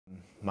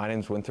My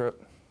name's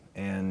Winthrop,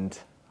 and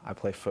I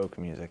play folk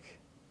music.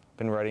 I've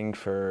been writing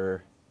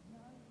for,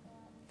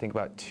 I think,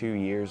 about 2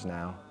 years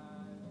now.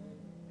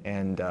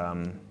 And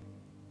in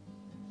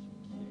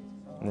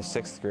the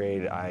 6th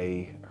grade,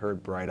 I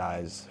heard Bright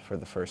Eyes for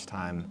the first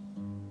time,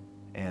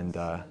 and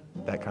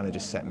that kind of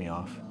just set me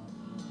off.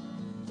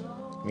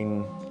 I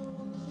mean,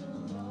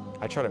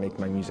 I try to make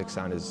my music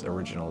sound as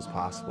original as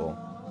possible.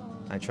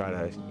 I try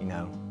to,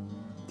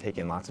 take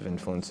in lots of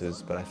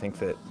influences, but I think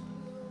that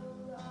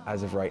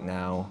as of right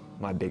now,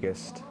 my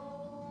biggest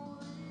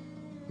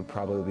would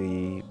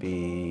probably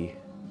be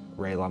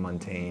Ray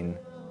LaMontagne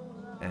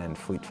and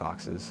Fleet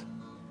Foxes.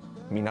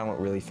 I mean, I don't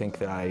really think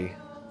that I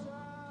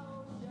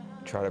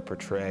try to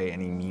portray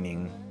any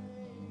meaning,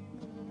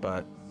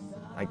 but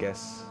I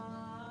guess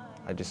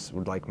I just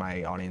would like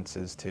my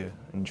audiences to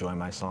enjoy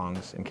my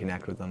songs and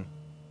connect with them.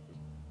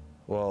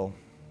 Well,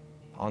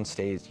 on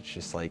stage, it's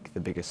just like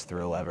the biggest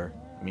thrill ever.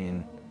 I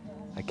mean,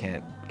 I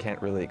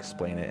can't really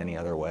explain it any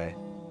other way.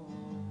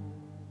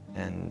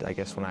 And I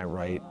guess when I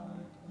write,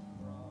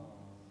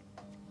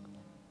 I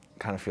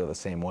kind of feel the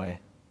same way.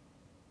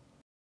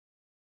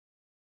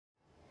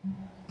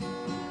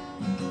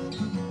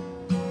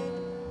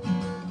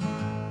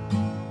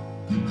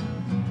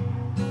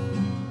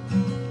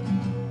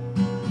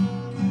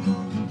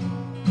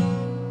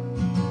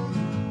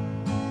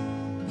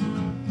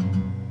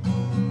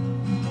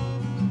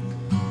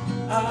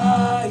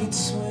 I'd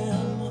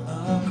swim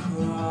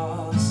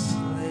across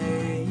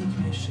Lake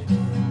Michigan.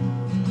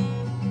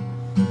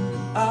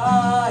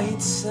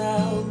 I'd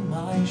sell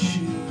my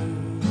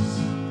shoes.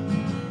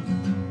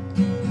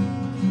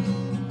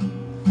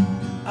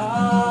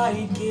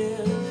 I'd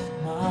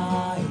give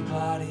my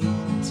body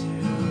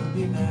to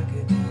be back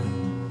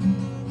again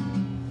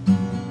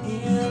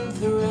in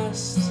the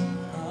rest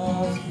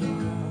of the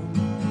room.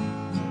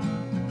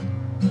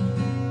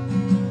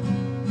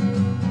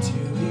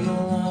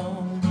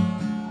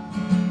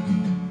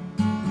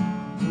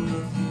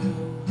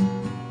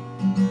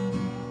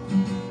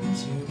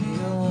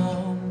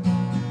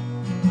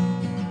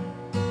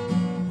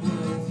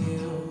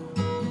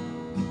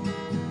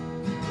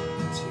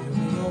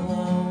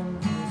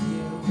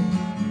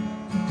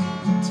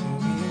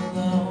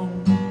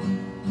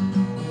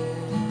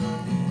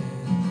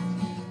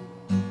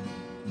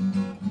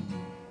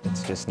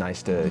 It's just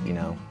nice to,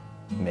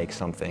 make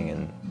something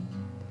and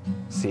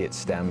see it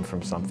stem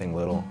from something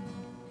little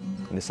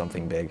into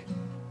something big.